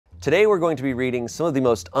Today we're going to be reading some of the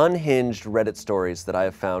most unhinged Reddit stories that I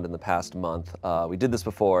have found in the past month. We did this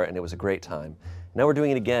before and it was a great time. Now we're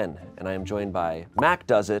doing it again, and I am joined by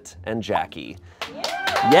MacDoesIt and Jacqi.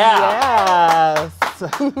 Yeah!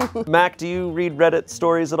 Yes! Mac, do you read Reddit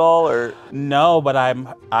stories at all, or? No, but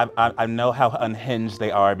I know how unhinged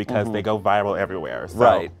they are because they go viral everywhere. So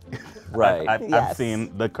Right. Right. I've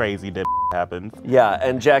seen the crazy dip happen. Yeah,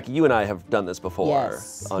 and Jacqi, you and I have done this before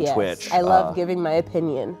on Twitch. I love giving my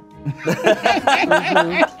opinion.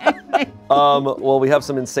 Well, we have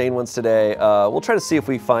some insane ones today. We'll try to see if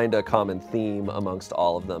we find a common theme amongst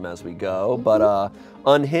all of them as we go. But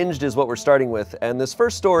Unhinged is what we're starting with. And this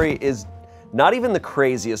first story is not even the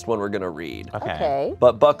craziest one we're going to read. Okay.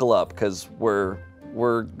 But buckle up, because we're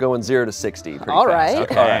going 0 to 60 pretty all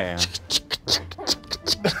fast. right. Okay.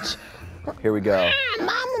 Here we go.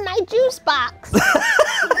 Mama, my juice box.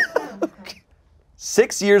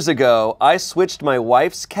 6 years ago, I switched my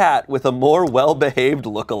wife's cat with a more well-behaved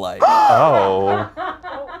lookalike. Oh.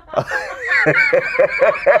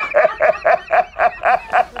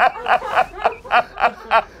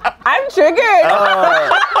 I'm triggered.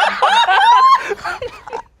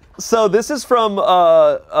 So this is from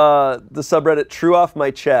the subreddit True Off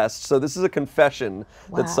My Chest. So this is a confession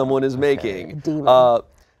that someone is making. Demon.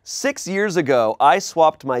 6 years ago, I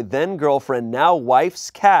swapped my then girlfriend, now wife's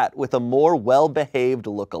cat with a more well-behaved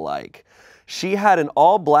lookalike. She had an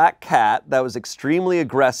all-black cat that was extremely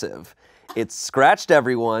aggressive. It scratched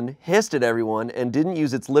everyone, hissed at everyone, and didn't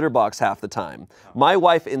use its litter box half the time. My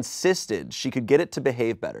wife insisted she could get it to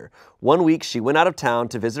behave better. One week, she went out of town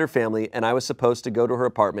to visit her family, and I was supposed to go to her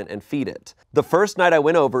apartment and feed it. The first night I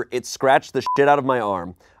went over, it scratched the shit out of my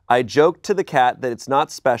arm. I joked to the cat that it's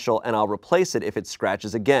not special and I'll replace it if it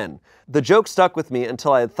scratches again. The joke stuck with me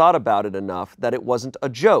until I had thought about it enough that it wasn't a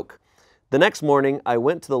joke. The next morning, I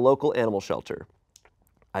went to the local animal shelter.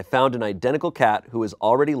 I found an identical cat who was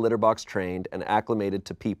already litter box trained and acclimated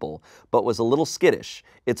to people, but was a little skittish.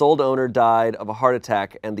 Its old owner died of a heart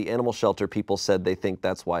attack, and the animal shelter people said they think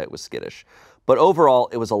that's why it was skittish. But overall,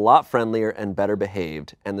 it was a lot friendlier and better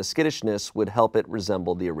behaved, and the skittishness would help it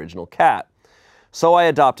resemble the original cat. So I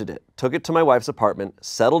adopted it, took it to my wife's apartment,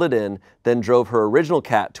 settled it in, then drove her original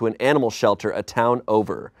cat to an animal shelter a town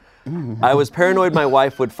over. I was paranoid my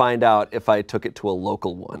wife would find out if I took it to a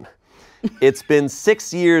local one. It's been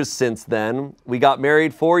 6 years since then. We got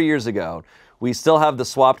married 4 years ago. We still have the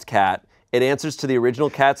swapped cat. It answers to the original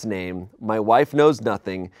cat's name. My wife knows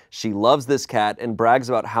nothing. She loves this cat and brags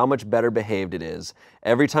about how much better behaved it is.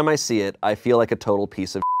 Every time I see it, I feel like a total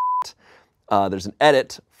piece of shit. There's an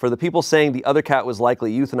edit. For the people saying the other cat was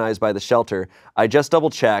likely euthanized by the shelter, I just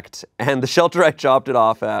double-checked, and the shelter I chopped it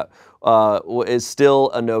off at is still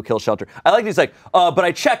a no-kill shelter. I like these like, but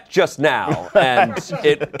I checked just now, and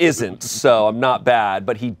it isn't, so I'm not bad,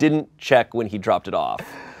 but he didn't check when he dropped it off.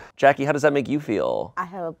 Jacqi, how does that make you feel? I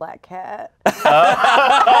have a black cat.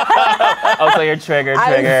 Oh, so you're triggered.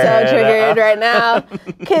 I'm so triggered right now.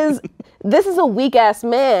 Because this is a weak-ass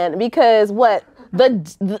man, because what?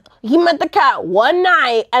 He met the cat one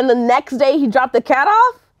night, and the next day he dropped the cat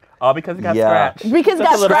off? Oh, because he got scratched. Because he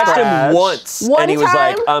got scratched him once, one and he was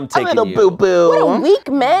time? like, I'm taking a little you. boo-boo. What a weak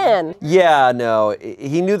man. Yeah, no,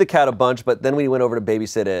 he knew the cat a bunch, but then when he went over to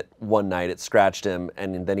babysit it one night, it scratched him,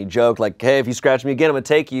 and then he joked like, hey, if you scratch me again, I'm gonna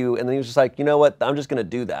take you, and then he was just like, you know what, I'm just gonna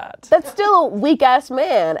do that. That's still a weak-ass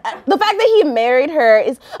man. The fact that he married her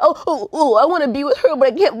is, I wanna be with her, but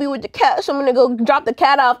I can't be with the cat, so I'm gonna go drop the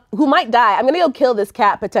cat off, who might die. I'm gonna go kill this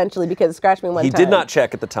cat, potentially, because it scratched me one time. He did not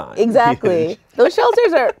check at the time. Exactly. Those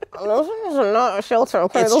shelters are not a shelter.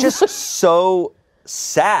 Okay? It's just so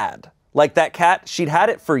sad. Like that cat, she'd had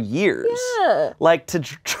it for years. Yeah. Like to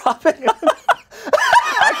drop it.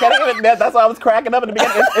 I can't even. That's why I was cracking up in the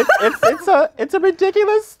beginning. It's a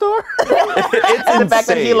ridiculous story. It's and the fact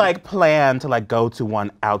that he insane. like planned to like go to one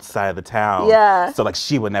outside of the town. Yeah. So like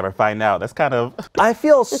she would never find out. That's kind of. I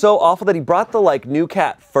feel so awful that he brought the like new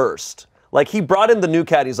cat first. Like he brought in the new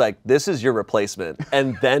cat, he's like, this is your replacement,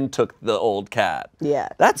 and then took the old cat. Yeah.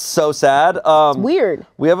 That's so sad. It's weird.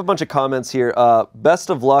 We have a bunch of comments here. Best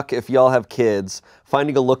of luck if y'all have kids.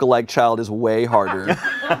 Finding a lookalike child is way harder.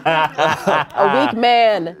 A weak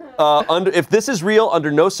man. If this is real, under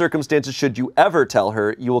no circumstances should you ever tell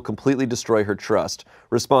her. You will completely destroy her trust.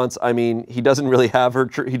 Response, I mean, he doesn't really have her,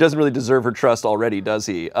 he doesn't really deserve her trust already, does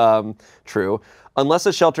he? True. Unless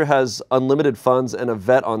a shelter has unlimited funds and a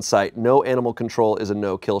vet on site, no animal control is a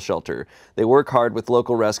no-kill shelter. They work hard with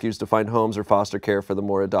local rescues to find homes or foster care for the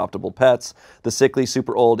more adoptable pets. The sickly,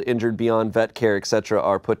 super old, injured beyond vet care, etc.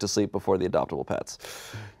 are put to sleep before the adoptable pets.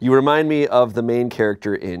 You remind me of the main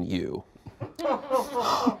character in You.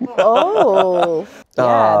 Oh.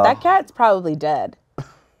 Yeah, that cat's probably dead.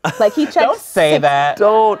 Like he checked. Don't say that.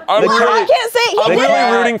 Don't. I can't say it. I'm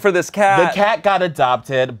really rooting for this cat. The cat got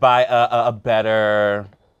adopted by a better.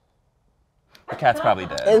 The cat's probably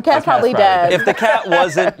dead. The cat's probably dead. If the cat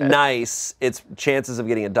wasn't nice, its chances of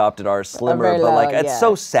getting adopted are slimmer. Very But low, like, it's yeah.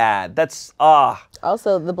 so sad. That's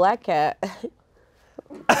Also, the black cat.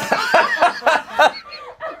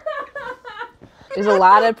 There's a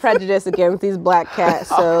lot of prejudice against these black cats.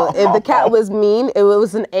 So if the cat was mean, it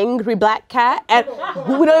was an angry black cat. And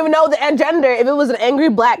we don't even know the gender. If it was an angry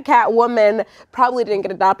black cat woman, probably didn't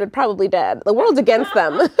get adopted, probably dead. The world's against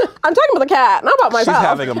them. I'm talking about the cat, not about myself. She's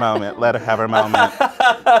having a moment. Let her have her moment.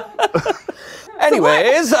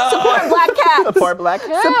 Anyways. Support black cats. Support black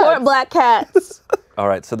cats. Support black cats. All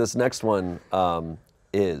right, so this next one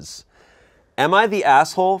is, am I the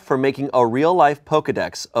asshole for making a real-life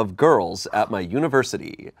Pokédex of girls at my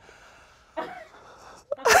university?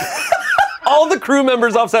 All the crew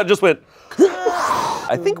members offset just went,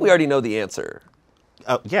 I think we already know the answer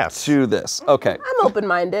Oh, yes. to this. Okay. I'm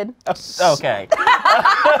open-minded. Okay.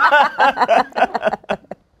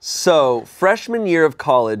 So, freshman year of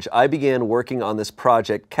college, I began working on this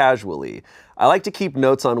project casually. I like to keep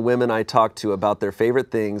notes on women I talk to about their favorite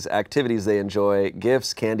things, activities they enjoy,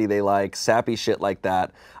 gifts, candy they like, sappy shit like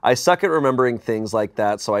that. I suck at remembering things like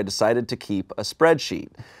that, so I decided to keep a spreadsheet.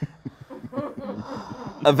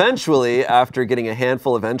 Eventually, after getting a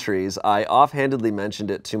handful of entries, I offhandedly mentioned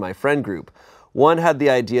it to my friend group. One had the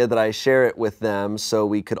idea that I share it with them so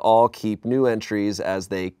we could all keep new entries as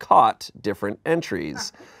they caught different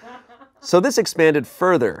entries. So this expanded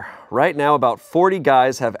further. Right now, about 40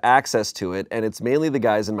 guys have access to it, and it's mainly the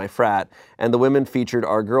guys in my frat, and the women featured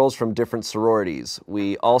are girls from different sororities.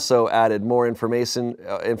 We also added more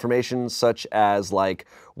information such as like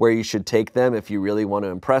where you should take them if you really want to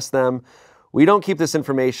impress them. We don't keep this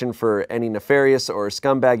information for any nefarious or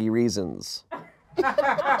scumbaggy reasons.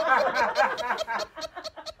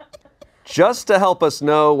 Just to help us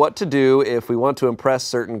know what to do if we want to impress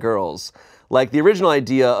certain girls. Like, the original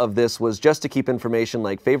idea of this was just to keep information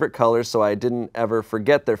like favorite colors so I didn't ever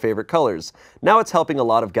forget their favorite colors. Now it's helping a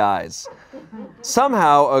lot of guys.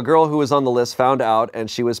 Somehow, a girl who was on the list found out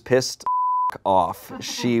and she was pissed off.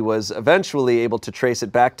 She was eventually able to trace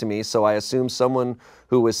it back to me, so I assume someone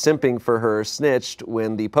who was simping for her snitched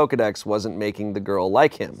when the Pokédex wasn't making the girl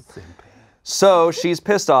like him. So she's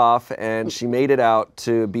pissed off, and she made it out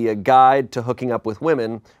to be a guide to hooking up with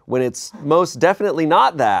women when it's most definitely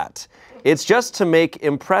not that. It's just to make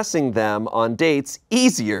impressing them on dates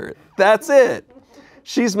easier. That's it.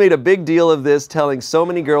 She's made a big deal of this, telling so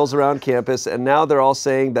many girls around campus, and now they're all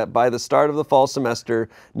saying that by the start of the fall semester,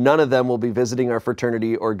 none of them will be visiting our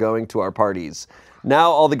fraternity or going to our parties.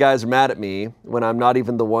 Now all the guys are mad at me when I'm not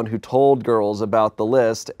even the one who told girls about the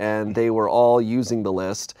list, and they were all using the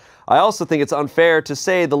list. I also think it's unfair to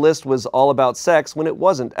say the list was all about sex when it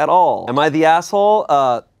wasn't at all. Am I the asshole?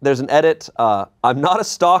 There's an edit. I'm not a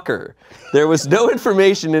stalker. There was no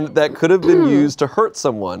information in it that could have been used to hurt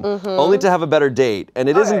someone, only to have a better date. And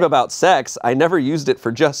it isn't about sex. I never used it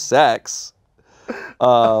for just sex.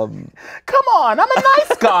 Come on, I'm a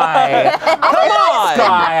nice guy. I'm a nice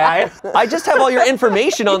guy. I just have all your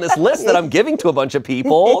information on this list that I'm giving to a bunch of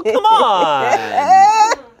people. Come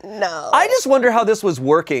on. No. I just wonder how this was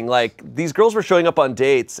working. Like, these girls were showing up on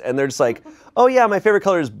dates, and they're just like, oh yeah, my favorite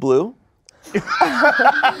color is blue.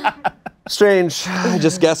 Strange. I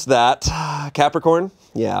just guessed that. Capricorn?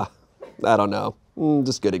 Yeah. I don't know. I'm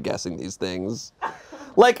just good at guessing these things.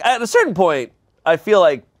 Like, at a certain point, I feel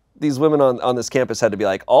like these women on this campus had to be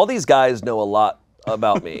like, all these guys know a lot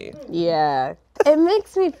about me. Yeah. It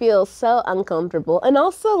makes me feel so uncomfortable. And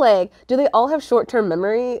also, like, do they all have short-term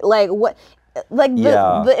memory? Like, what? Like,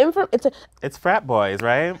 the info, It's frat boys,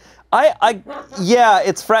 right? Yeah,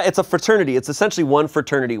 it's a fraternity. It's essentially one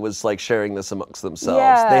fraternity was like sharing this amongst themselves.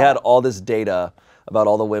 Yeah. They had all this data about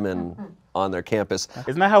all the women on their campus.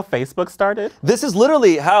 Isn't that how Facebook started? This is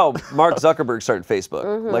literally how Mark Zuckerberg started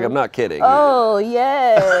Facebook. Like, I'm not kidding. Oh,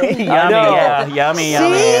 yeah. Yummy, yeah, yummy,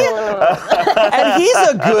 yummy. And he's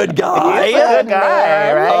a good guy. He's a good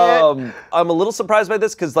guy, right? I'm a little surprised by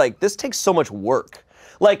this because, like, this takes so much work.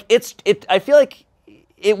 Like, I feel like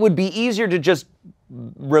it would be easier to just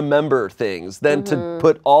remember things than to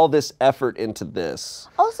put all this effort into this.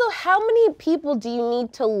 Also, how many people do you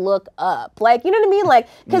need to look up? Like, you know what I mean? Like,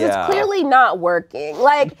 because it's clearly not working.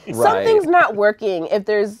 Like, something's not working if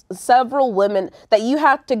there's several women that you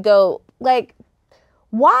have to go, like,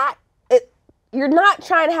 why? You're not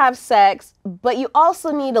trying to have sex, but you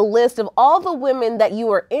also need a list of all the women that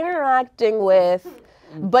you are interacting with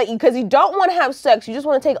but because you don't want to have sex, you just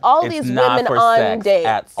want to take all these women on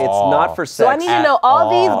dates. It's not for sex. So I need to know all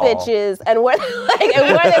these bitches and where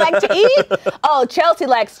they like to eat. Oh, Chelsea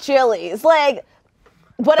likes Chili's. Like,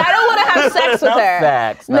 but I don't want to have sex with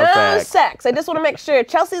her. No sex. I just want to make sure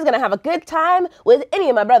Chelsea's gonna have a good time with any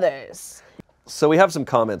of my brothers. So we have some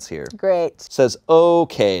comments here. Great. It says,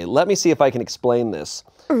 okay, let me see if I can explain this.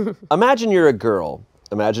 Imagine you're a girl.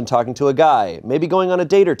 Imagine talking to a guy, maybe going on a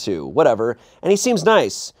date or two, whatever, and he seems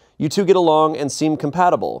nice. You two get along and seem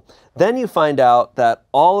compatible. Then you find out that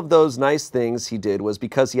all of those nice things he did was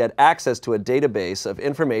because he had access to a database of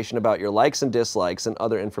information about your likes and dislikes and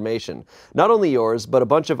other information. Not only yours, but a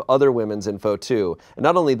bunch of other women's info too. And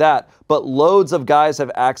not only that, but loads of guys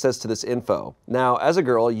have access to this info. Now, as a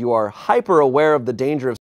girl, you are hyper aware of the danger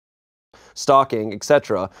of stalking,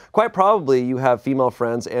 etc. Quite probably you have female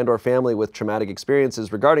friends and or family with traumatic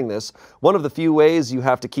experiences regarding this. One of the few ways you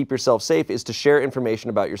have to keep yourself safe is to share information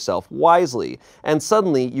about yourself wisely. And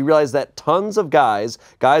suddenly you realize that tons of guys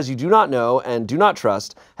you do not know and do not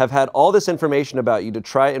trust, have had all this information about you to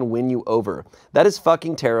try and win you over. That is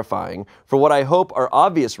fucking terrifying. For what I hope are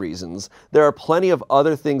obvious reasons, there are plenty of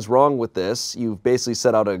other things wrong with this. You've basically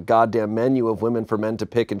set out a goddamn menu of women for men to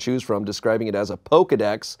pick and choose from, describing it as a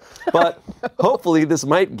Pokédex. But hopefully this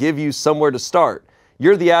might give you somewhere to start.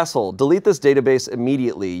 You're the asshole. Delete this database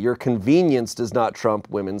immediately. Your convenience does not trump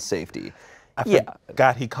women's safety. I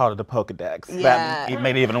forgot he called it a Pokédex. Yeah. That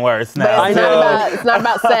made it even worse now. But it's not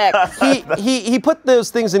about sex. He put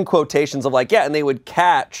those things in quotations of like, yeah, and they would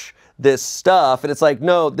catch this stuff, and it's like,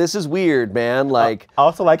 no, this is weird, man. Like, I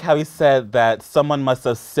also like how he said that someone must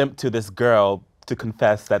have simped to this girl to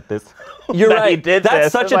confess that this. You're that right. He did That's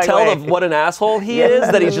this. such a Like, tell wait. of what an asshole he is.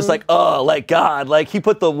 That he's just like, oh, like God, like he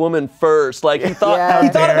put the woman first. Like he thought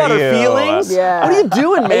about her feelings. Yeah. What are you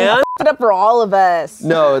doing, man? He it up for all of us.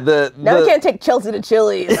 No, now we can't take Chelsea to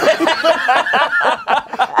Chili's.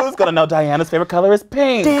 Who's gonna know Diana's favorite color is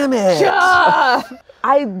pink? Damn it.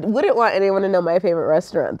 I wouldn't want anyone to know my favorite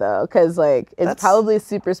restaurant though, because like it's probably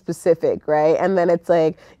super specific, right? And then it's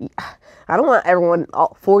like, I don't want everyone,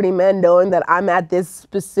 all 40 men, knowing that I'm at this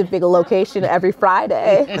specific location every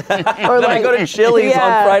Friday. Or like, I go to Chili's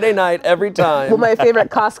on Friday night every time. Well, my favorite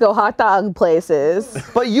Costco hot dog places.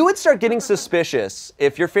 But you would start getting suspicious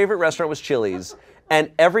if your favorite restaurant was Chili's, and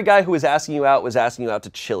every guy who was asking you out to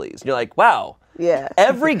Chili's. And you're like, wow. Yeah.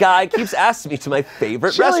 Every guy keeps asking me to my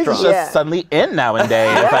favorite Chili's restaurant. is just suddenly in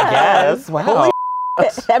nowadays, I guess. Wow. Holy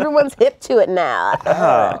Everyone's hip to it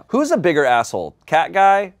now. Who's a bigger asshole? Cat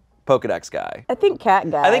guy? Pokédex guy? I think cat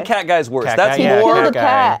guy. I think cat guy's worse. Cat That's guy, yeah, more. Kill the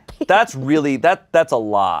cat. That's really that's a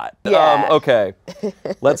lot. Yeah. Okay.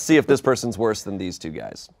 Let's see if this person's worse than these two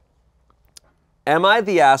guys. Am I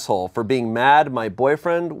the asshole for being mad my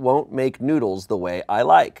boyfriend won't make noodles the way I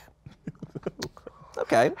like?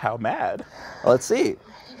 Okay. How mad? Let's see.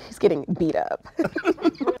 He's getting beat up.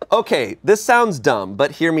 Okay, this sounds dumb,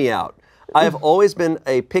 but hear me out. I have always been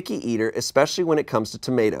a picky eater, especially when it comes to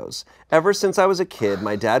tomatoes. Ever since I was a kid,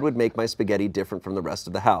 my dad would make my spaghetti different from the rest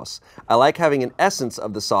of the house. I like having an essence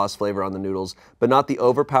of the sauce flavor on the noodles, but not the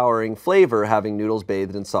overpowering flavor having noodles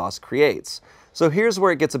bathed in sauce creates. So here's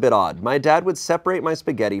where it gets a bit odd. My dad would separate my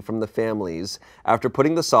spaghetti from the family's after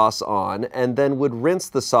putting the sauce on, and then would rinse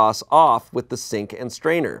the sauce off with the sink and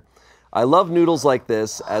strainer. I love noodles like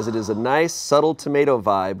this, as it is a nice, subtle tomato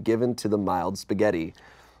vibe given to the mild spaghetti.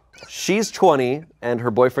 She's 20 and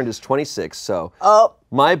her boyfriend is 26, so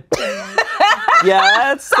my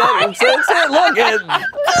that's it. Look,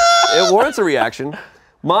 it warrants a reaction.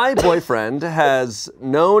 My boyfriend has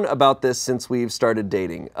known about this since we've started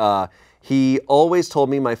dating. He always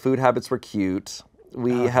told me my food habits were cute.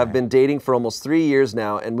 We have been dating for almost 3 years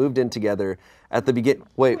now and moved in together at the beginning.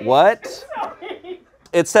 Wait, what?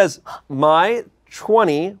 It says my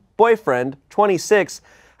 20 boyfriend, 26,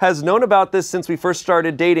 has known about this since we first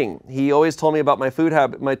started dating. He always told me about my food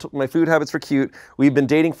habit. My food habits were cute. We've been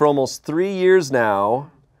dating for almost 3 years now,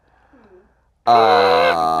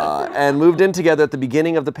 and moved in together at the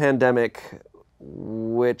beginning of the pandemic,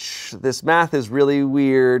 which this math is really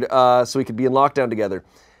weird, so we could be in lockdown together.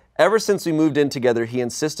 Ever since we moved in together, he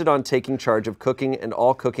insisted on taking charge of cooking and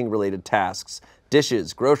all cooking-related tasks,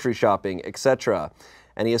 dishes, grocery shopping, etc.,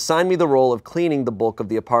 and he assigned me the role of cleaning the bulk of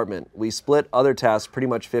the apartment. We split other tasks pretty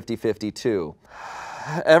much 50-50 too.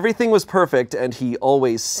 Everything was perfect, and he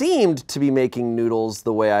always seemed to be making noodles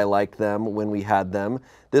the way I liked them when we had them.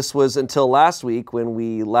 This was until last week when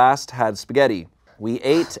we last had spaghetti. We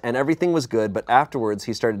ate, and everything was good, but afterwards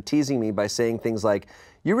he started teasing me by saying things like,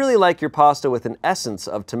 "You really like your pasta with an essence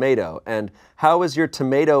of tomato," and "How is your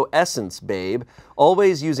tomato essence, babe?"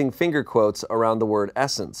 Always using finger quotes around the word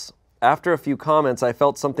essence. After a few comments, I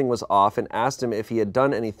felt something was off and asked him if he had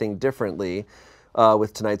done anything differently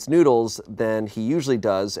with tonight's noodles than he usually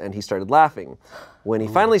does, and he started laughing. When he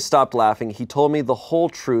finally stopped laughing, he told me the whole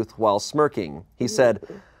truth while smirking. He said,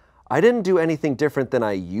 I didn't do anything different than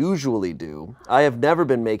I usually do. I have never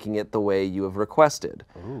been making it the way you have requested.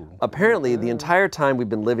 Apparently, the entire time we've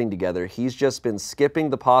been living together, he's just been skipping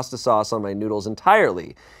the pasta sauce on my noodles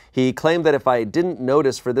entirely. He claimed that if I didn't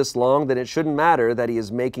notice for this long, then it shouldn't matter that he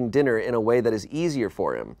is making dinner in a way that is easier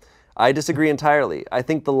for him. I disagree entirely. I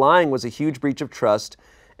think the lying was a huge breach of trust,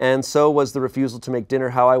 and so was the refusal to make dinner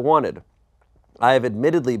how I wanted. I have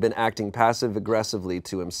admittedly been acting passive-aggressively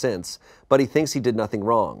to him since, but he thinks he did nothing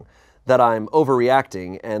wrong, that I'm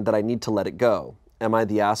overreacting, and that I need to let it go. Am I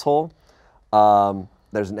the asshole?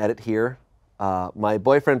 There's an edit here. My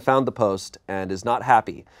boyfriend found the post and is not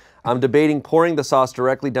happy. I'm debating pouring the sauce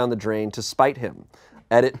directly down the drain to spite him.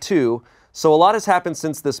 Edit 2. So a lot has happened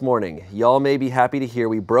since this morning. Y'all may be happy to hear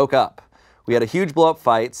we broke up. We had a huge blow-up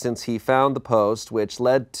fight since he found the post, which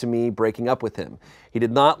led to me breaking up with him. He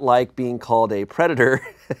did not like being called a predator,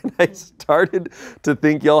 and I started to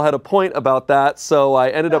think y'all had a point about that, so I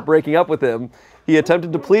ended up breaking up with him. He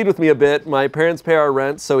attempted to plead with me a bit. My parents pay our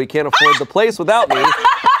rent, so he can't afford the place without me,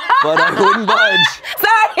 but I wouldn't budge.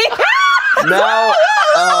 Sorry. Now,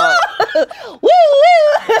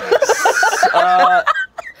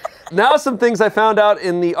 now some things I found out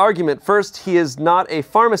in the argument. First, he is not a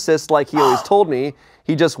pharmacist like he always told me.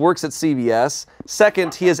 He just works at CVS.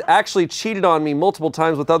 Second, he has actually cheated on me multiple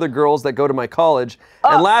times with other girls that go to my college.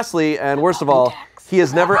 And lastly, and worst of all, he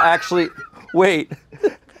has never actually, wait.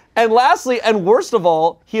 And lastly, and worst of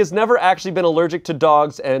all, he has never actually been allergic to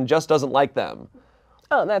dogs and just doesn't like them.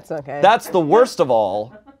 Oh, that's okay. That's the worst of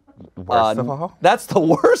all. Worst of all? That's the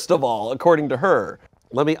worst of all, according to her.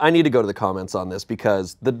 I need to go to the comments on this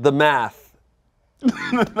because the math.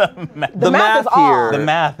 The math is off. here. The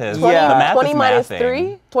math is. 20, The math 20 is minus mathing.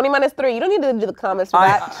 3? 20 minus 3. You don't need to do the comments for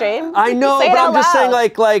that, Shane. I know, Say it but out I'm just saying,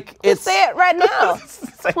 loud. like it's. Just say it right now.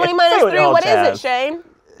 20 it minus with 3, your what is chest. it, Shane?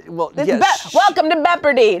 Well, It's yeah, Welcome to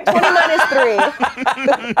Beppardy. 20 minus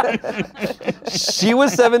 3. she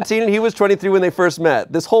was 17 and he was 23 when they first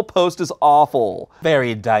met. This whole post is awful.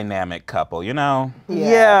 Very dynamic couple, you know?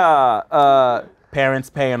 Yeah. Parents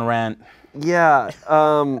paying rent. Yeah.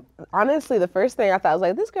 Honestly, the first thing I thought was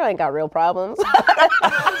like, this girl ain't got real problems.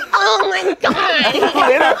 Oh my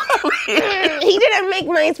God. He didn't make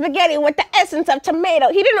my spaghetti with the essence of tomato.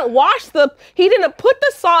 He didn't put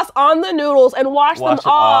the sauce on the noodles and wash them it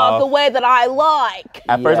off off. the way that I like.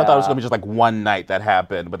 At first I thought it was Yeah. gonna be just like one night that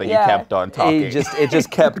happened, but then Yeah. you kept on talking. It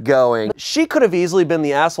just kept going. She could have easily been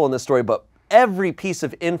the asshole in this story, but every piece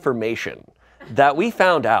of information that we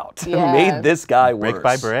found out Yeah. made this guy worse. brick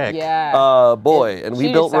by brick. Yeah. Boy, and we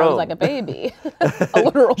She built sounds Rome. like a baby. A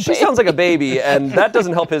literal She baby. sounds like a baby, and that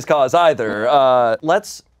doesn't help his cause either.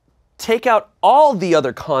 Let's take out all the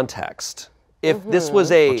other context. If this was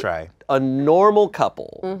try. a normal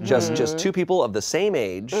couple, just two people of the same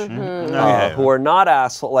age, Okay. who are not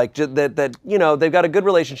asshole, like that you know they've got a good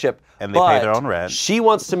relationship, And they pay their but own rent. She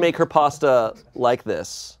wants to make her pasta like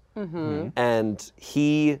this, and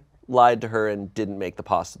he lied to her and didn't make the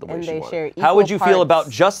pasta the way And she they wanted. share How would equal you feel about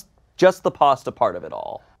parts. just the pasta part of it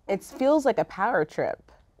all? It feels like a power trip.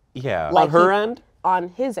 Yeah. Like On her he- end? On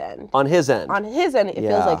his end. On his end. On his end, it feels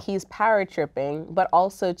Yeah. like he's power tripping, but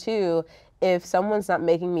also too, if someone's not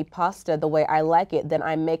making me pasta the way I like it, then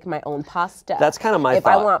I make my own pasta. That's kinda my If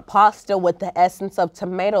I thought. want pasta with the essence of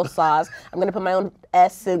tomato sauce, I'm gonna put my own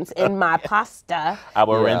essence in my pasta. I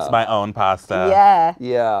will Yeah. rinse my own pasta. Yeah.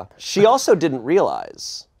 Yeah. She also didn't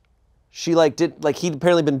realize. She he'd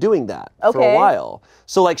apparently been doing that for a Okay. while.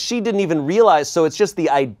 So she didn't even realize. So it's just the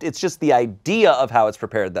idea of how it's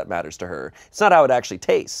prepared that matters to her. It's not how it actually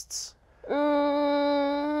tastes.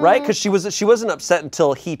 Right? Because she wasn't upset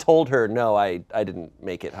until he told her, no, I didn't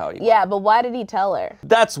make it how you Yeah, but why did he tell her?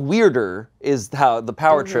 That's weirder, is how the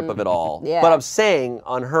power trip of it all. Yeah. But I'm saying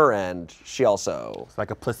on her end, she also, It's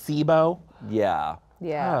like a placebo. yeah.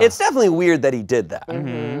 Yeah. It's definitely weird that he did that.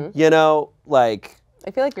 You know, I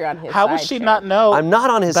feel like you're on his How side. would she Sharon. not know? I'm not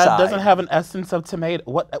on his that side. doesn't have an essence of tomato.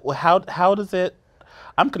 What? How does it?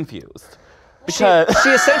 I'm confused. She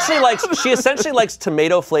essentially likes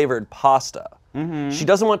tomato flavored pasta. She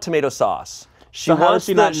doesn't want tomato sauce. She So how wants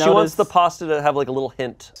does she not she wants notice- the pasta to have a little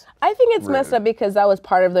hint. I think it's messed up because that was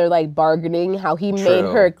part of their bargaining, how he made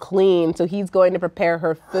True. her clean, so he's going to prepare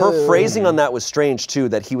her food. Her phrasing on that was strange too.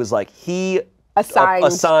 That he was like he Assigned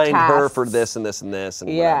her tasks. for this and this and this and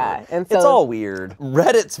Yeah, whatever. and it's so- all weird.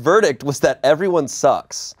 Reddit's verdict was that everyone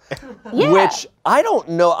sucks, Yeah. which I don't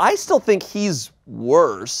know. I still think he's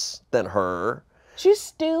worse than her. She's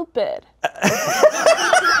stupid.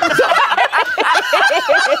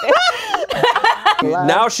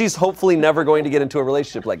 Now she's hopefully never going to get into a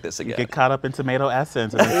relationship like this again. Get caught up in tomato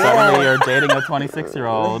essence, and then suddenly you're dating a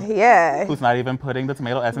 26-year-old Yeah. who's not even putting the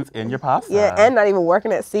tomato essence in your pasta. Yeah, and not even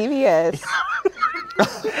working at CVS.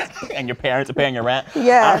 And your parents are paying your rent.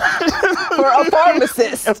 Yeah. For a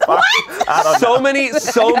pharmacist. I don't know.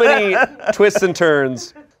 So many twists and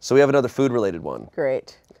turns. So we have another food-related one.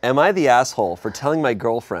 Great. Am I the asshole for telling my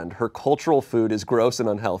girlfriend her cultural food is gross and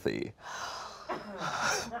unhealthy?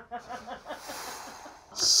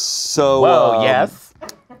 So, Whoa, yes.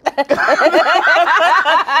 The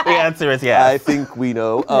answer is yes. I think we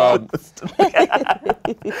know. Thank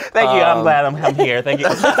you. I'm glad I'm here. Thank you.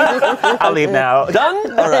 I'll leave now.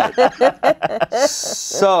 Done? All right.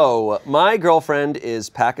 So, my girlfriend is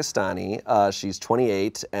Pakistani. She's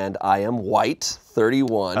 28, and I am white,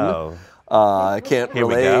 31. Oh. I can't Here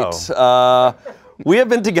we relate. go. We have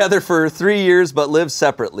been together for 3 years, but live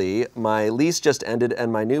separately. My lease just ended,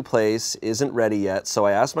 and my new place isn't ready yet, so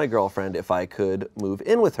I asked my girlfriend if I could move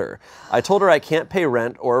in with her. I told her I can't pay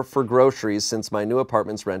rent or for groceries since my new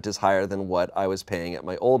apartment's rent is higher than what I was paying at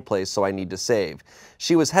my old place, so I need to save.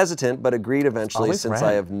 She was hesitant, but agreed eventually since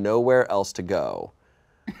I have nowhere else to go.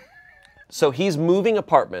 So he's moving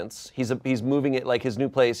apartments. He's moving it, like his new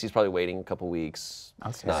place. He's probably waiting a couple weeks.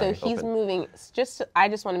 Okay. So he's moving, I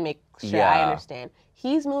just want to make sure I understand.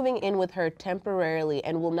 He's moving in with her temporarily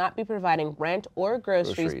and will not be providing rent or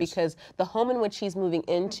groceries because the home in which he's moving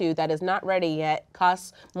into that is not ready yet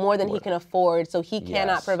costs more than he can afford, so he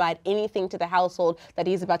cannot provide anything to the household that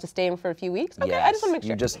he's about to stay in for a few weeks. Okay, I just want to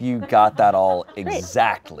make sure. You got that all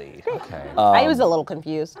exactly. Okay. I was a little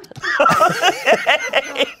confused.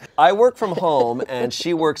 I work from home, and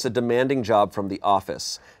she works a demanding job from the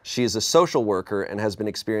office. She is a social worker and has been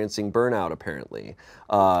experiencing burnout, apparently.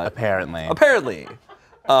 Apparently.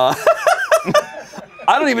 I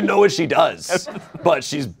don't even know what she does, but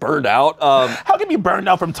she's burned out. How can you be burned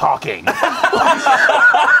out from talking?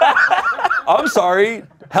 I'm sorry.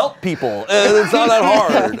 Help people. It's not that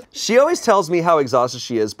hard. She always tells me how exhausted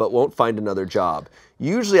she is, but won't find another job.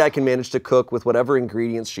 Usually I can manage to cook with whatever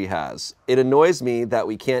ingredients she has. It annoys me that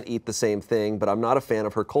we can't eat the same thing, but I'm not a fan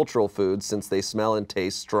of her cultural foods since they smell and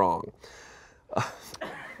taste strong.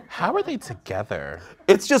 How are they together?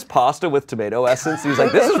 It's just pasta with tomato essence. He's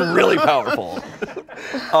like, this is really powerful.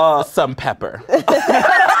 Some pepper.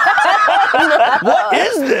 What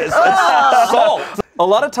is this? It's salt. A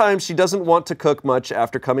lot of times she doesn't want to cook much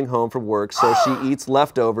after coming home from work, so she eats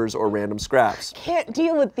leftovers or random scraps. Can't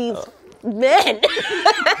deal with these men.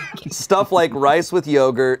 Stuff like rice with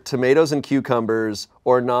yogurt, tomatoes and cucumbers,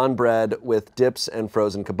 or naan bread with dips and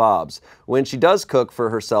frozen kebabs. When she does cook for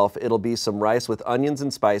herself, it'll be some rice with onions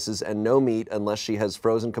and spices and no meat unless she has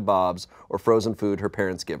frozen kebabs or frozen food her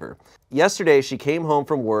parents give her. Yesterday, she came home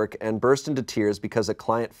from work and burst into tears because a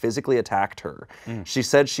client physically attacked her. She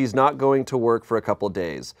said she's not going to work for a couple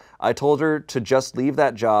days. I told her to just leave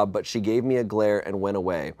that job, but she gave me a glare and went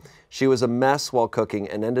away. She was a mess while cooking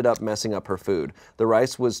and ended up messing up her food. The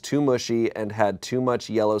rice was too mushy and had too much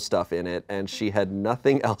yellow stuff in it, and she had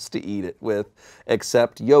nothing else to eat it with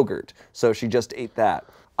except yogurt, so she just ate that.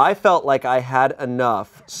 I felt like I had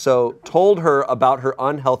enough, so told her about her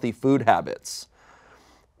unhealthy food habits.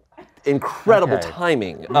 Incredible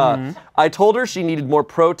timing. I told her she needed more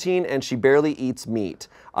protein and she barely eats meat.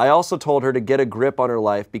 I also told her to get a grip on her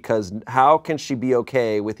life because how can she be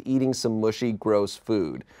okay with eating some mushy, gross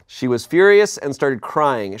food? She was furious and started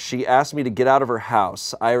crying. She asked me to get out of her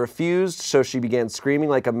house. I refused, so she began screaming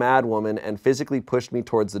like a mad woman and physically pushed me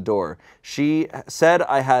towards the door. She said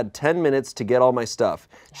I had 10 minutes to get all my stuff.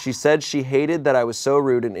 She said she hated that I was so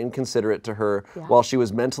rude and inconsiderate to her while she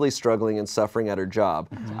was mentally struggling and suffering at her job.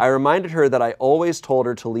 I reminded her that I always told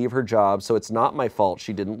her to leave her job, so it's not my fault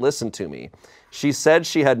she didn't listen to me. She said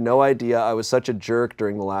she had no idea I was such a jerk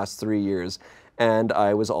during the last 3 years, and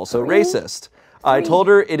I was also racist. I told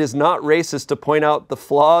her it is not racist to point out the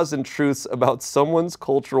flaws and truths about someone's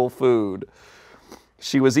cultural food.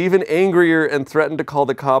 She was even angrier and threatened to call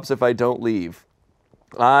the cops if I don't leave.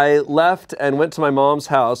 I left and went to my mom's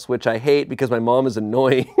house, which I hate because my mom is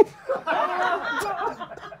annoying.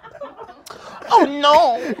 Oh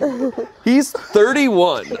no! He's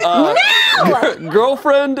 31.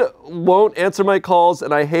 Girlfriend won't answer my calls,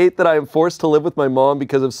 and I hate that I am forced to live with my mom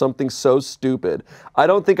because of something so stupid. I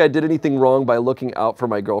don't think I did anything wrong by looking out for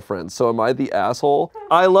my girlfriend, so am I the asshole?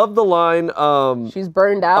 I love the line, she's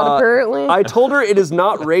burned out, apparently. I told her it is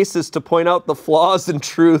not racist to point out the flaws and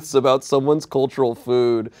truths about someone's cultural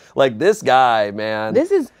food. Like, this guy, man.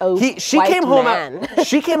 This is a She came home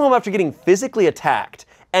after getting physically attacked,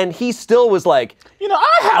 And he still was like, you know,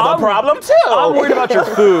 I have a problem too. I'm worried about your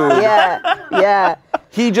food. Yeah.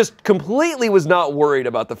 He just completely was not worried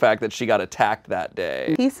about the fact that she got attacked that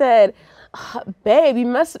day. He said, babe, you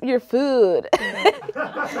messed up your food.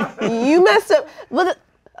 You messed up.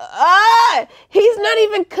 He's not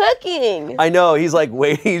even cooking. I know. He's like,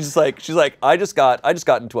 wait. She's like, I just got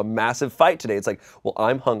into a massive fight today. It's like, well,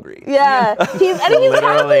 I'm hungry. Yeah. I think he's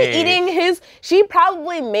probably eating his. She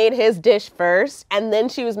probably made his dish first, and then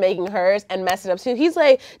she was making hers and messed it up too. He's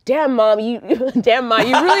like, damn mom, you really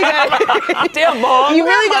got. Damn mom, you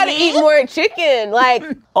really got to eat more chicken. Like.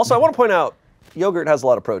 Also, I want to point out, yogurt has a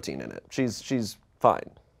lot of protein in it. She's fine.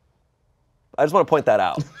 I just want to point that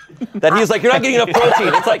out. That he's like, you're not getting enough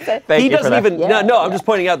protein. It's like, he doesn't even, no, I'm just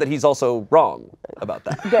pointing out that he's also wrong about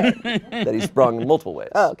that. That he's wrong in multiple ways.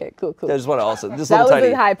 Oh, okay, cool. I just want to also, this that little was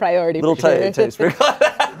tiny, a high priority little for sure. tiny sprinkle.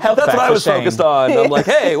 That's what I was focused on. I'm like,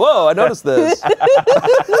 hey, whoa, I noticed this.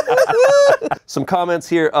 Some comments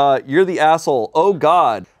here. You're the asshole. Oh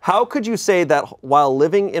God. How could you say that while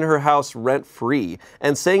living in her house rent-free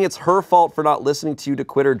and saying it's her fault for not listening to you to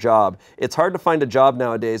quit her job? It's hard to find a job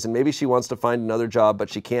nowadays, and maybe she wants to find another job, but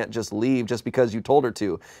she can't just leave just because you told her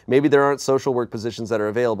to. Maybe there aren't social work positions that are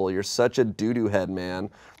available. You're such a doo-doo head, man.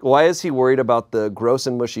 Why is he worried about the gross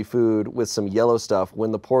and mushy food with some yellow stuff when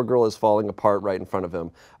the poor girl is falling apart right in front of him?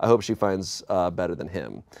 I hope she finds better than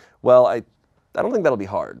him. Well, I don't think that'll be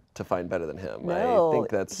hard to find better than him. No, I think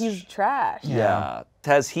that's... he's trash. Yeah.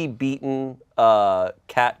 Has he beaten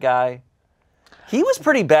Cat Guy? He was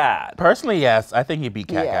pretty bad. Personally, yes. I think he beat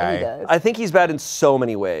Cat Guy. He does. I think he's bad in so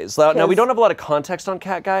many ways. Now, we don't have a lot of context on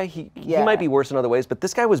Cat Guy. He might be worse in other ways, but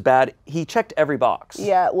this guy was bad. He checked every box.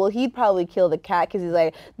 Yeah, well, he'd probably kill the cat because he's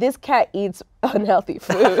like, this cat eats unhealthy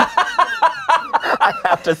food. I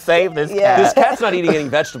have to save this cat. This cat's not eating any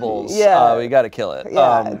vegetables. We got to kill it.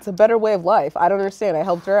 Yeah, it's a better way of life. I don't understand. I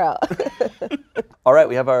helped her out. All right,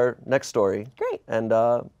 we have our next story. Great. And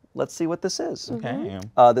let's see what this is. Okay.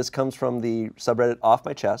 This comes from the subreddit Off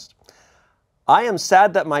My Chest. I am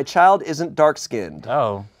sad that my child isn't dark-skinned.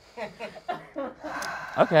 Oh.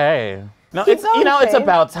 Okay. No, Keep it's going, it's Shane.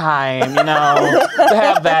 about time, to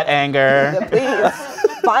have that anger. Please,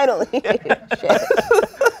 finally. Shit.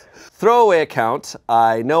 Throwaway account.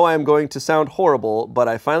 I know I am going to sound horrible, but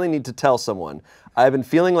I finally need to tell someone. I have been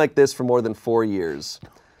feeling like this for more than 4 years.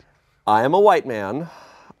 I am a white man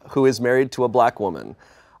who is married to a black woman.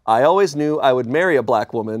 I always knew I would marry a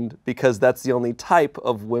black woman because that's the only type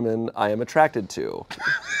of women I am attracted to.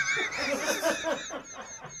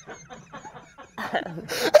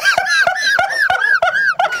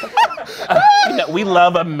 We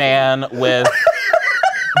love a man with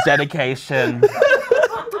dedication,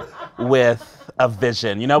 with a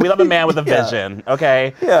vision. We love a man with a vision,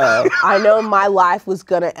 okay? Yeah. I know my life was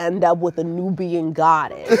going to end up with a Nubian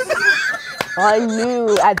goddess. I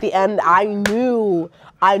knew at the end, I knew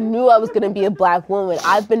I was going to be a black woman.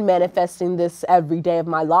 I've been manifesting this every day of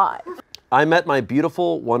my life. I met my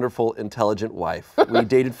beautiful, wonderful, intelligent wife. We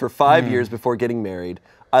dated for 5 years before getting married.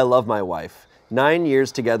 I love my wife. 9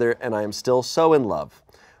 years together, and I am still so in love.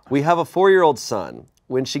 We have a 4-year-old son.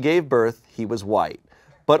 When she gave birth, he was white.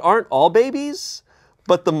 But aren't all babies?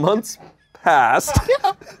 But the months passed.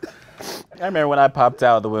 I remember when I popped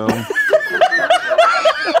out of the womb.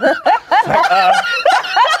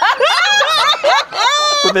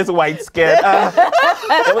 With this white skin.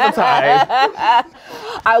 It was a time.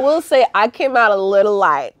 I will say I came out a little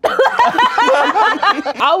light.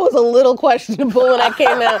 I was a little questionable when I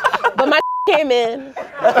came out, but my came in.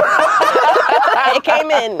 It came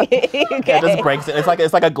in. Okay. It just breaks it.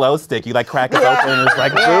 It's like a glow stick. You crack it open and it's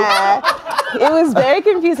like, yeah. It was very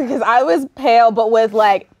confusing because I was pale, but with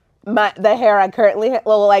the hair I currently have,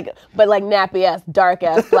 but nappy ass, dark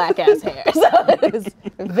ass, black ass hair. So it was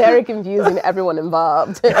very confusing to everyone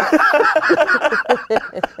involved.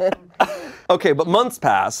 Okay, but months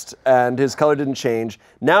passed and his color didn't change.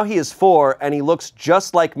 Now he is 4 and he looks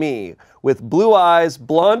just like me with blue eyes,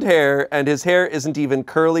 blonde hair, and his hair isn't even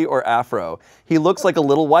curly or afro. He looks like a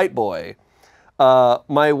little white boy.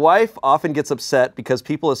 My wife often gets upset because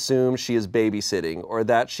people assume she is babysitting or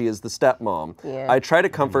that she is the stepmom. Yeah. I try to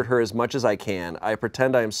comfort her as much as I can. I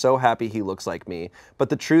pretend I am so happy he looks like me, but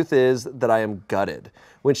the truth is that I am gutted.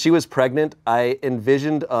 When she was pregnant, I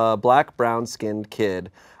envisioned a black, brown-skinned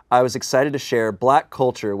kid. I was excited to share black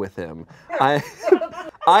culture with him. I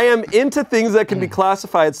am into things that can be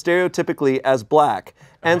classified stereotypically as black,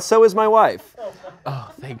 and so is my wife.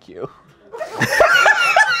 oh, thank you.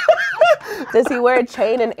 Does he wear a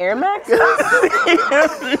chain and Air Max?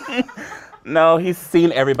 No, he's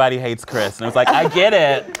seen Everybody Hates Chris, and it's like, I get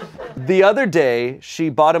it. The other day, she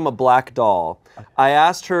bought him a black doll. I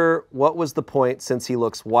asked her what was the point since he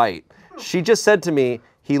looks white. She just said to me,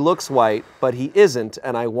 he looks white, but he isn't,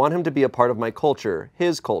 and I want him to be a part of my culture,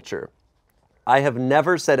 his culture. I have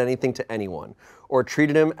never said anything to anyone or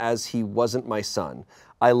treated him as he wasn't my son.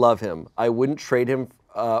 I love him. I wouldn't trade him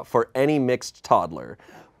for any mixed toddler.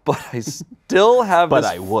 But I still have But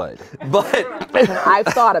I would. But I've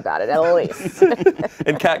thought about it at least.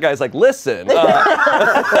 and Cat Guy's like, listen. But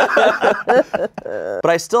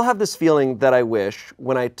I still have this feeling that I wish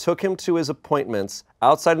when I took him to his appointments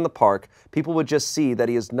outside in the park, people would just see that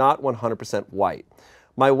he is not 100% white.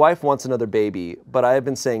 My wife wants another baby, but I have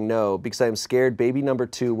been saying no because I am scared baby number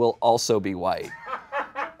 2 will also be white.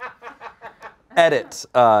 Edit.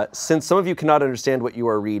 Since some of you cannot understand what you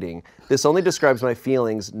are reading, this only describes my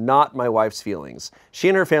feelings, not my wife's feelings. She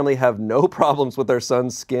and her family have no problems with their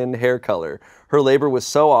son's skin hair color. Her labor was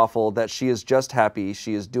so awful that she is just happy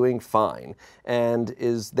she is doing fine and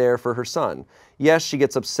is there for her son. Yes, she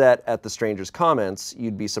gets upset at the stranger's comments.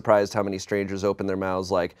 You'd be surprised how many strangers open their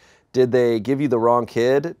mouths like, did they give you the wrong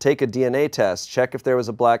kid? Take a DNA test. Check if there was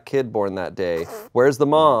a black kid born that day. Where's the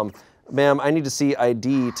mom? Ma'am, I need to see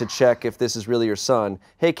ID to check if this is really your son.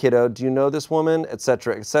 Hey, kiddo, do you know this woman?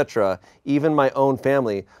 Etc., etc. Even my own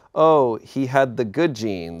family. Oh, he had the good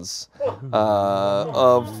genes.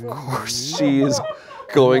 Of course she is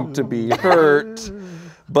going to be hurt,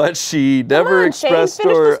 but she never expressed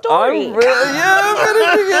or... I'm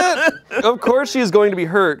finishing it. Of course she is going to be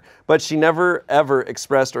hurt, but she never ever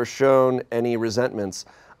expressed or shown any resentments.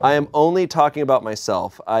 I am only talking about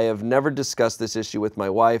myself. I have never discussed this issue with my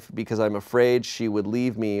wife because I'm afraid she would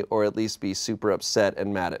leave me or at least be super upset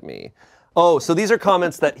and mad at me. Oh, so these are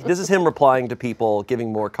comments this is him replying to people,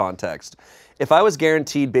 giving more context. If I was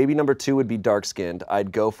guaranteed baby number 2 would be dark-skinned,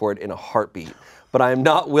 I'd go for it in a heartbeat. But I am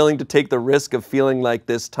not willing to take the risk of feeling like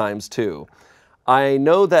this times 2. I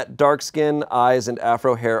know that dark skin, eyes, and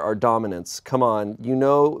afro hair are dominants. Come on, you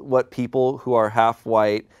know what people who are half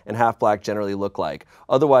white and half black generally look like.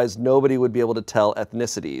 Otherwise, nobody would be able to tell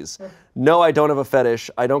ethnicities. No, I don't have a fetish.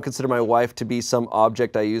 I don't consider my wife to be some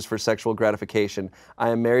object I use for sexual gratification. I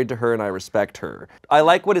am married to her and I respect her. I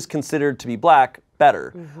like what is considered to be black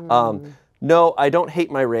better. No, I don't hate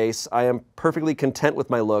my race. I am perfectly content with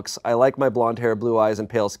my looks. I like my blonde hair, blue eyes, and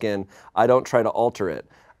pale skin. I don't try to alter it.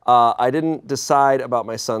 I didn't decide about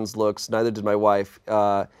my son's looks, neither did my wife.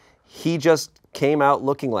 He just came out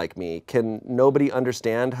looking like me. Can nobody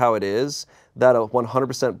understand how it is that a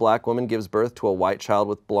 100% black woman gives birth to a white child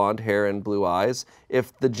with blonde hair and blue eyes?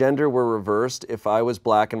 If the gender were reversed, if I was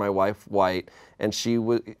black and my wife white, and she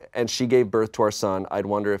gave birth to our son, I'd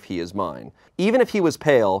wonder if he is mine. Even if he was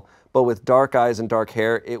pale, but with dark eyes and dark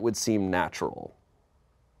hair, it would seem natural.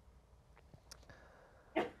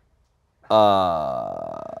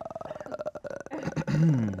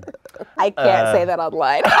 I can't say that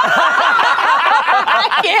online.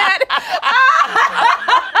 I can't.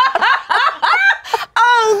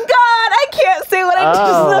 Oh God, I can't say what I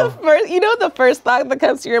just the first. You know the first thought that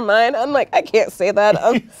comes to your mind. I'm like, I can't say that.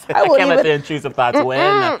 I can't let the intrusive thoughts win.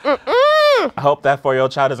 I hope that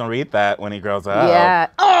 4-year-old child doesn't read that when he grows up. Yeah.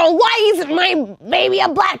 Oh, why is my baby a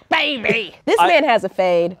black baby? This man has a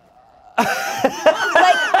fade.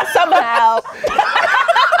 Like somehow.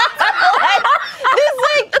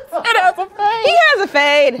 He has a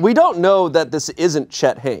fade. We don't know that this isn't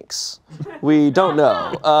Chet Hanks. We don't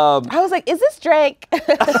know. I was like, is this Drake? Is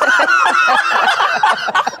this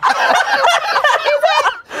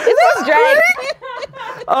Drake?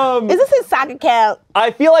 Is this his soccer cap?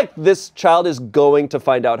 I feel like this child is going to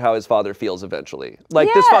find out how his father feels eventually.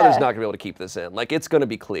 Like, this father's not going to be able to keep this in. Like, it's going to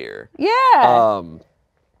be clear. Yeah.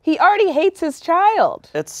 He already hates his child.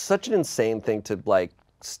 It's such an insane thing to, like,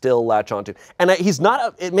 still latch onto. And he's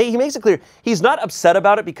not, he makes it clear, he's not upset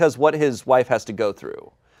about it because what his wife has to go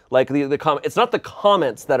through. Like, it's not the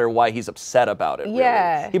comments that are why he's upset about it, really.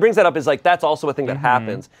 Yeah. He brings that up as, like, that's also a thing that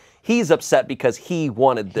happens. He's upset because he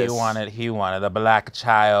wanted this. He wanted a black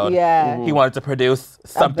child. Yeah. He wanted to produce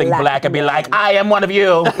something black and be like, I am one of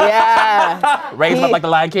you. Yeah. Raise him up like the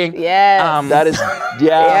Lion King. Yes. That is,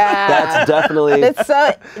 that's definitely. It's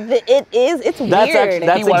so, it's weird.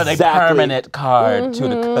 He wanted a permanent card to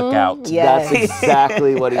the cookout. Yes. That's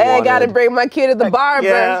exactly what he wanted. I gotta bring my kid to the barber.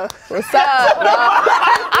 Yeah. What's up, y'all?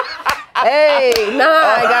 Hey,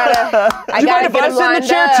 I gotta get him lined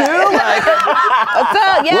up. Too? Like, what's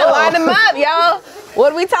up? Yeah, line him up, y'all.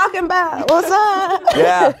 What are we talking about? What's up?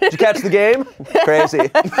 Yeah. Did you catch the game? Crazy.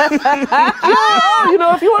 You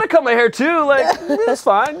know, if you want to cut my hair too, like, that's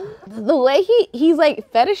fine. The way he's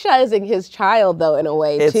like fetishizing his child though, in a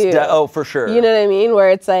way too. Oh, for sure. You know what I mean?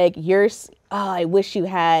 Where it's like I wish you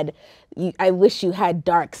had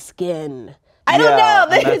dark skin. I don't know.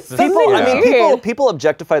 There's People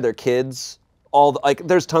objectify their kids.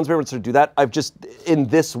 There's tons of parents who do that. In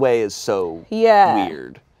this way is so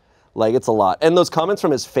weird. Like, it's a lot. And those comments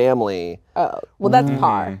from his family. Oh, well, that's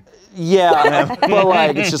par. Yeah, but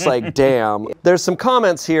like, it's just like, damn. There's some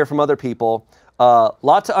comments here from other people.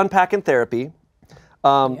 Lot to unpack in therapy.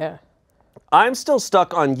 I'm still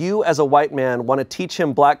stuck on you as a white man want to teach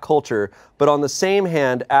him black culture, but on the same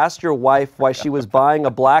hand, asked your wife why she was buying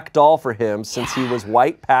a black doll for him since he was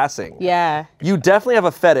white passing. Yeah. You definitely have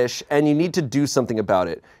a fetish and you need to do something about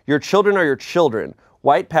it. Your children are your children.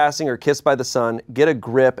 White passing or kissed by the sun, get a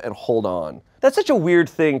grip and hold on. That's such a weird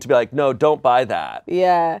thing to be like, no, don't buy that.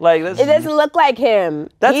 Yeah. Like, it doesn't look like him.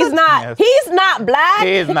 He's not black.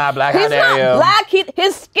 He's not black. He's not black.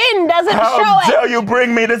 His skin doesn't show it. How dare you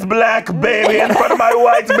bring me this black baby in front of my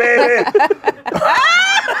white baby?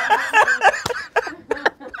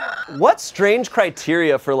 What strange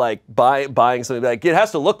criteria for like buying something like, it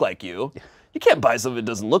has to look like you. You can't buy something that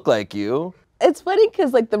doesn't look like you. It's funny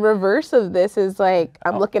because like the reverse of this is like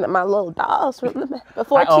I'm looking at my little dolls from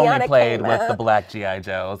before Kiana I only played came with out. the black G.I.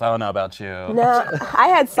 Joes. I don't know about you. No, I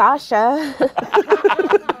had Sasha.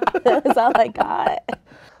 That's all I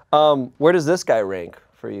got. Where does this guy rank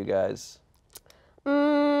for you guys?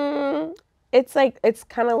 It's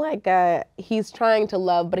kind of like he's trying to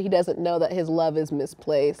love, but he doesn't know that his love is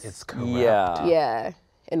misplaced. It's correct. Yeah,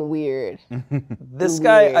 and weird. This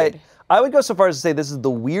guy, I would go so far as to say this is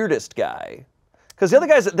the weirdest guy. Because the other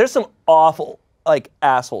guys, there's some awful, like,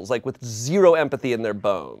 assholes, like, with zero empathy in their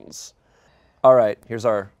bones. All right, here's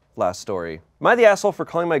our last story. Am I the asshole for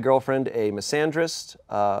calling my girlfriend a misandrist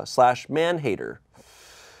 / man-hater?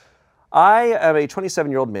 I am a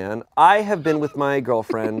 27-year-old man. I have been with my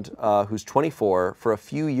girlfriend, who's 24, for a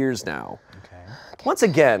few years now. Okay. Once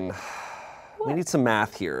again, we need some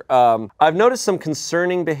math here. I've noticed some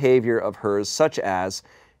concerning behavior of hers, such as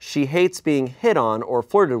she hates being hit on or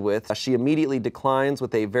flirted with. She immediately declines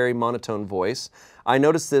with a very monotone voice. I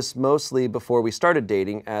noticed this mostly before we started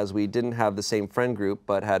dating, as we didn't have the same friend group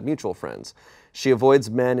but had mutual friends. She avoids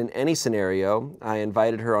men in any scenario. I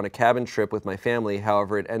invited her on a cabin trip with my family.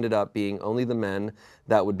 However, it ended up being only the men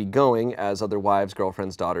that would be going, as other wives,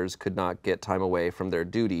 girlfriends, daughters could not get time away from their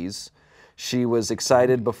duties. She was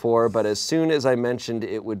excited before, but as soon as I mentioned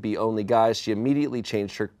it would be only guys, she immediately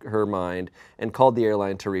changed her mind and called the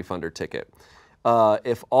airline to refund her ticket.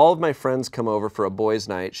 If all of my friends come over for a boys'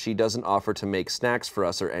 night, she doesn't offer to make snacks for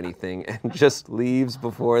us or anything and just leaves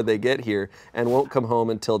before they get here and won't come home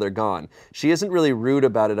until they're gone. She isn't really rude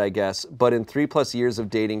about it, I guess, but in 3+ years of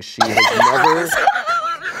dating, she has never...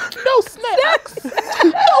 No snacks!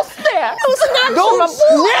 No snacks! No snacks for my boys!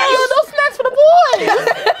 No snacks for the boys!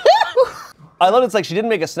 I love it's like she didn't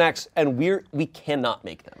make us snacks, and we cannot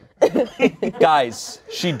make them. Guys,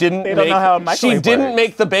 she didn't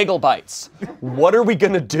make the bagel bites. What are we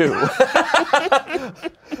gonna do?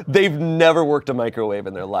 They've never worked a microwave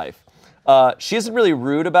in their life. She isn't really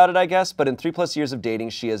rude about it, I guess, but in 3+ years of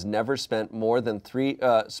dating, she has never spent more than 5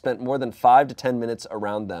 to 10 minutes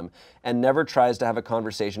around them and never tries to have a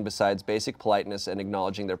conversation besides basic politeness and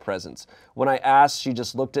acknowledging their presence. When I asked, she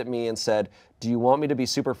just looked at me and said, "Do you want me to be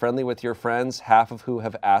super friendly with your friends, half of who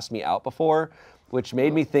have asked me out before?" Which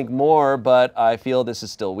made me think more, but I feel this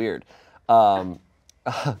is still weird.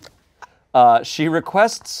 She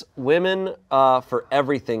requests women for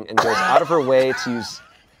everything and goes out of her way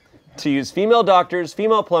to use female doctors,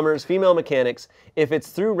 female plumbers, female mechanics. If it's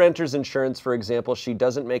through renter's insurance, for example, she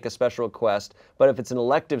doesn't make a special request, but if it's an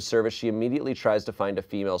elective service, she immediately tries to find a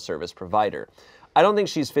female service provider. I don't think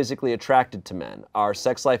she's physically attracted to men. Our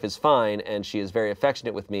sex life is fine, and she is very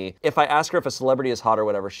affectionate with me. If I ask her if a celebrity is hot or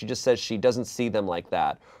whatever, she just says she doesn't see them like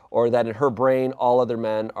that, or that in her brain, all other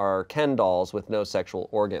men are Ken dolls with no sexual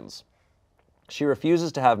organs. She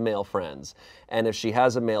refuses to have male friends, and if she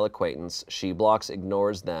has a male acquaintance, she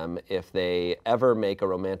ignores them if they ever make a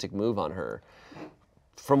romantic move on her.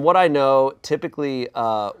 From what I know, typically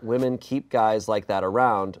women keep guys like that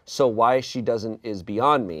around, so why she doesn't is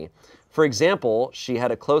beyond me. For example, she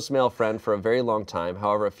had a close male friend for a very long time.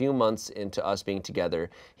 However, a few months into us being together,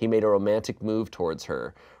 he made a romantic move towards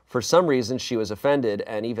her. For some reason, she was offended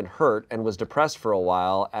and even hurt and was depressed for a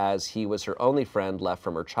while, as he was her only friend left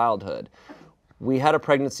from her childhood. We had a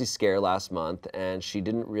pregnancy scare last month, and she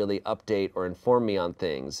didn't really update or inform me on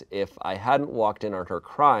things. If I hadn't walked in on her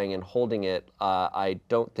crying and holding it, I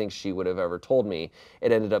don't think she would have ever told me.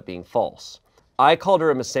 It ended up being false. I called her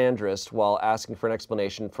a misandrist while asking for an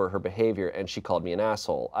explanation for her behavior, and she called me an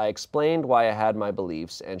asshole. I explained why I had my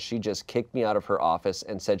beliefs, and she just kicked me out of her office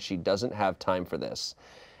and said she doesn't have time for this.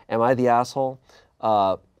 Am I the asshole?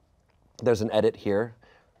 There's an edit here.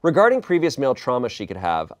 Regarding previous male trauma she could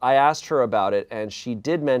have, I asked her about it, and she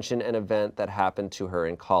did mention an event that happened to her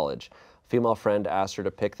in college. A female friend asked her to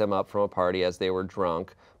pick them up from a party as they were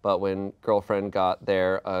drunk, but when girlfriend got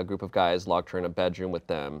there, a group of guys locked her in a bedroom with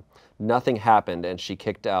them. Nothing happened, and she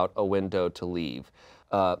kicked out a window to leave.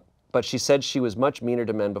 But she said she was much meaner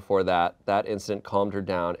to men before that. That incident calmed her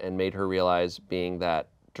down and made her realize being that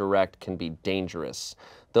direct can be dangerous.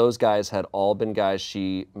 Those guys had all been guys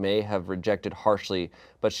she may have rejected harshly,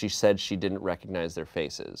 but she said she didn't recognize their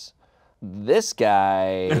faces. This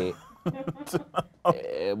guy,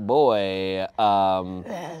 boy,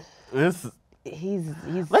 He's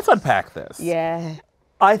Let's unpack this. yeah.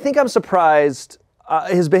 I think I'm surprised.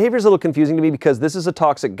 His behavior is a little confusing to me because this is a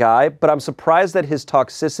toxic guy, but I'm surprised that his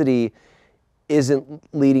toxicity isn't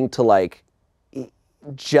leading to like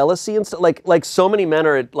jealousy and stuff. Like so many men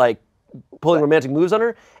are like pulling romantic moves on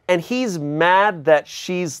her, and he's mad that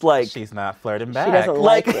she's like She's not flirting back. doesn't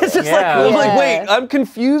like like it's it. just Yeah. like I'm like, Yeah. wait, I'm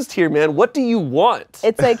confused here, man. What do you want?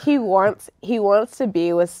 It's like he wants to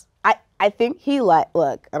be with. I think he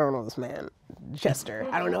look. I don't know this man, Chester.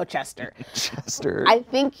 I don't know Chester. Chester. I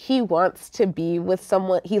think he wants to be with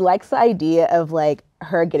someone. He likes the idea of like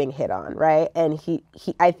her getting hit on, right? And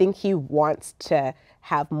I think he wants to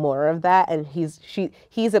have more of that, and he's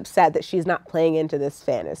upset that she's not playing into this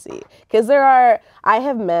fantasy. Because I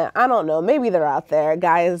have met, I don't know, maybe they're out there,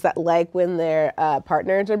 guys that like when their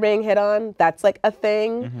partners are being hit on. That's like a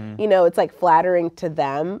thing. You know, it's like flattering to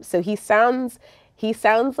them. So he sounds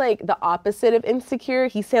like the opposite of insecure.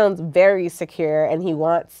 He sounds very secure, and he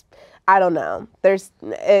wants, I don't know. I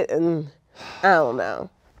don't know.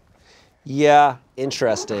 Yeah,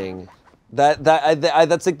 interesting.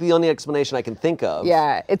 That's like the only explanation I can think of.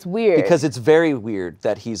 Yeah, it's weird. Because it's very weird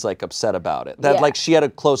that he's like upset about it. That Yeah. like she had a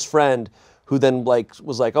close friend who then like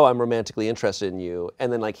was like, oh, I'm romantically interested in you,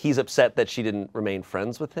 and then like he's upset that she didn't remain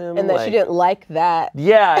friends with him. and that like, she didn't like that.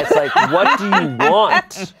 Yeah, it's like, what do you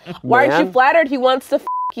want? Why aren't you man? flattered? He wants to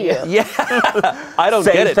you. Yeah, I don't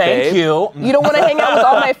Say get it. thank babe. you. You don't want to hang out with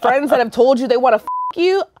all my friends that have told you they want to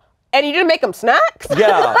you, and you didn't make them snacks?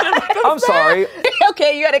 Yeah, I'm sorry.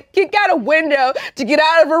 Okay, you got to kick out a window to get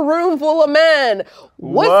out of a room full of men.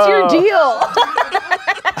 What's your deal?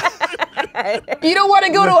 You don't want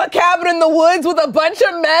to go to a cabin in the woods with a bunch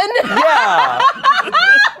of men? Yeah,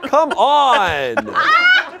 come on.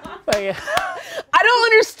 I don't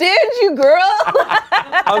understand you, girl.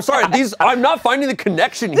 I'm sorry. I'm not finding the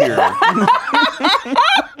connection here.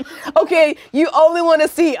 Okay, you only want to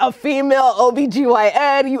see a female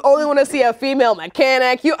OBGYN. You only want to see a female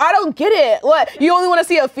mechanic. I don't get it. What? You only want to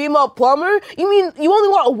see a female plumber? You mean you only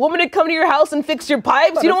want a woman to come to your house and fix your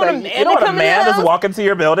pipes? You don't want a man to come to your house? just walk into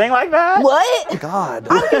your building like that? What? God.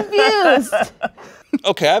 I'm confused.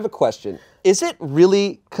 Okay, I have a question. Is it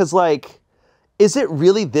really, is it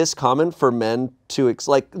really this common for men to,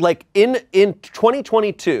 like in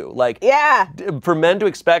 2022, Yeah. for men to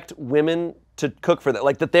expect women to cook for them,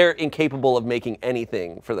 like that they're incapable of making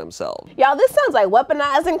anything for themselves? Y'all, this sounds like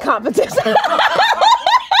weaponizing competition.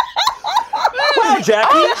 Wow, Jacqi.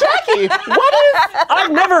 Oh, Jacqui, what is?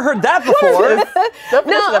 I've never heard that before.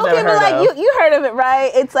 No, okay, but like you heard of it,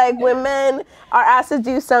 right? It's like when men are asked to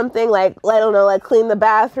do something like, I don't know, like clean the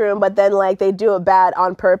bathroom, but then like they do it bad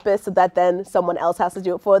on purpose so that then someone else has to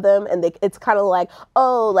do it for them. And it's kind of like,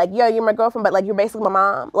 oh, like, yo, you're my girlfriend, but like you're basically my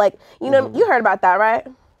mom. Like, you know, you heard about that, right?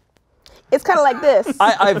 It's kind of like this.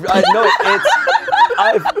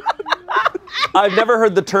 I've never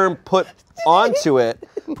heard the term put onto it,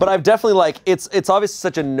 but I've definitely it's obviously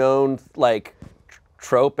such a known like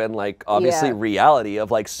trope and like obviously Yeah. reality of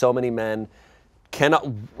like so many men cannot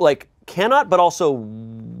but also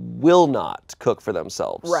will not cook for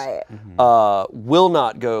themselves. Right. Will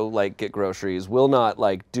not go like get groceries, will not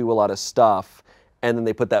like do a lot of stuff, and then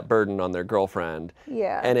they put that burden on their girlfriend.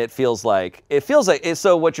 Yeah. And it feels like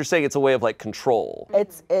so what you're saying, it's a way of like control.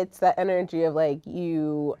 It's that energy of like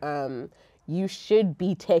you should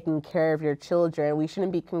be taking care of your children. We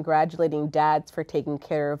shouldn't be congratulating dads for taking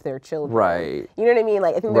care of their children. Right. You know what I mean?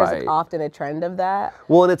 Like I think there's Right. often a trend of that.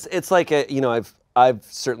 Well, and it's like I've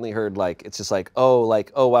certainly heard like it's just like oh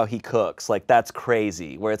wow, he cooks, like that's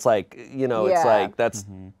crazy, where it's like it's Yeah. like that's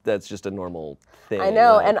just a normal thing. I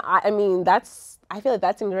know, like- and I mean I feel like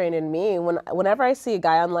that's ingrained in me. Whenever I see a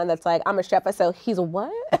guy online that's like, I'm a chef, I say, he's a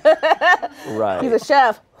what? right. He's a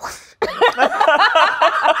chef.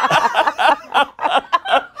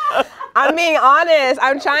 I'm being honest.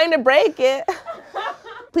 I'm trying to break it.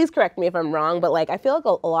 Please correct me if I'm wrong, but like I feel like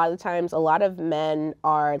a lot of the times, a lot of men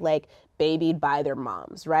are like babied by their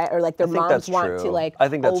moms, right? Or like their moms want to like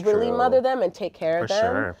overly true. mother them and take care of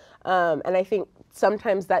them. Sure. And I think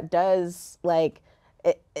sometimes that does like,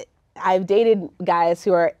 I've dated guys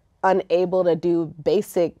who are unable to do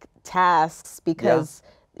basic tasks because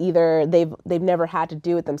either they've never had to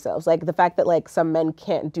do it themselves. Like the fact that like some men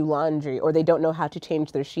can't do laundry, or they don't know how to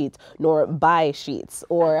change their sheets, nor buy sheets,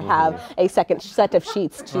 or have a second set of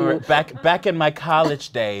sheets to. Back in my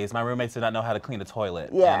college days, my roommates did not know how to clean a toilet.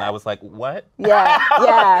 Yeah. And I was like, what? Yeah,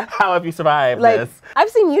 yeah. How have you survived Like, this? I've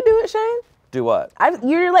seen you do it, Shane. Do what?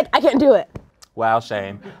 You're like, I can't do it. Wow,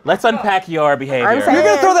 Shane. Let's unpack your behavior. I'm saying- You're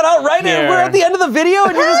gonna throw that out right now? We're at the end of the video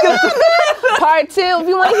and you're just gonna... Part 2, if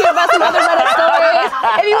you want to hear about some other Reddit stories,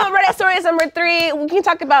 if you want Reddit stories number 3, we can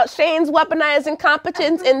talk about Shane's weaponized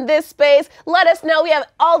incompetence in this space. Let us know. We have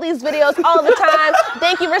all these videos all the time.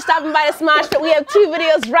 Thank you for stopping by to Smosh, but we have 2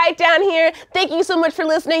 videos right down here. Thank you so much for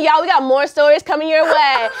listening, y'all. We got more stories coming your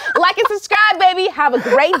way. Like and subscribe, baby. Have a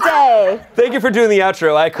great day. Thank you for doing the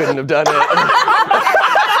outro. I couldn't have done it.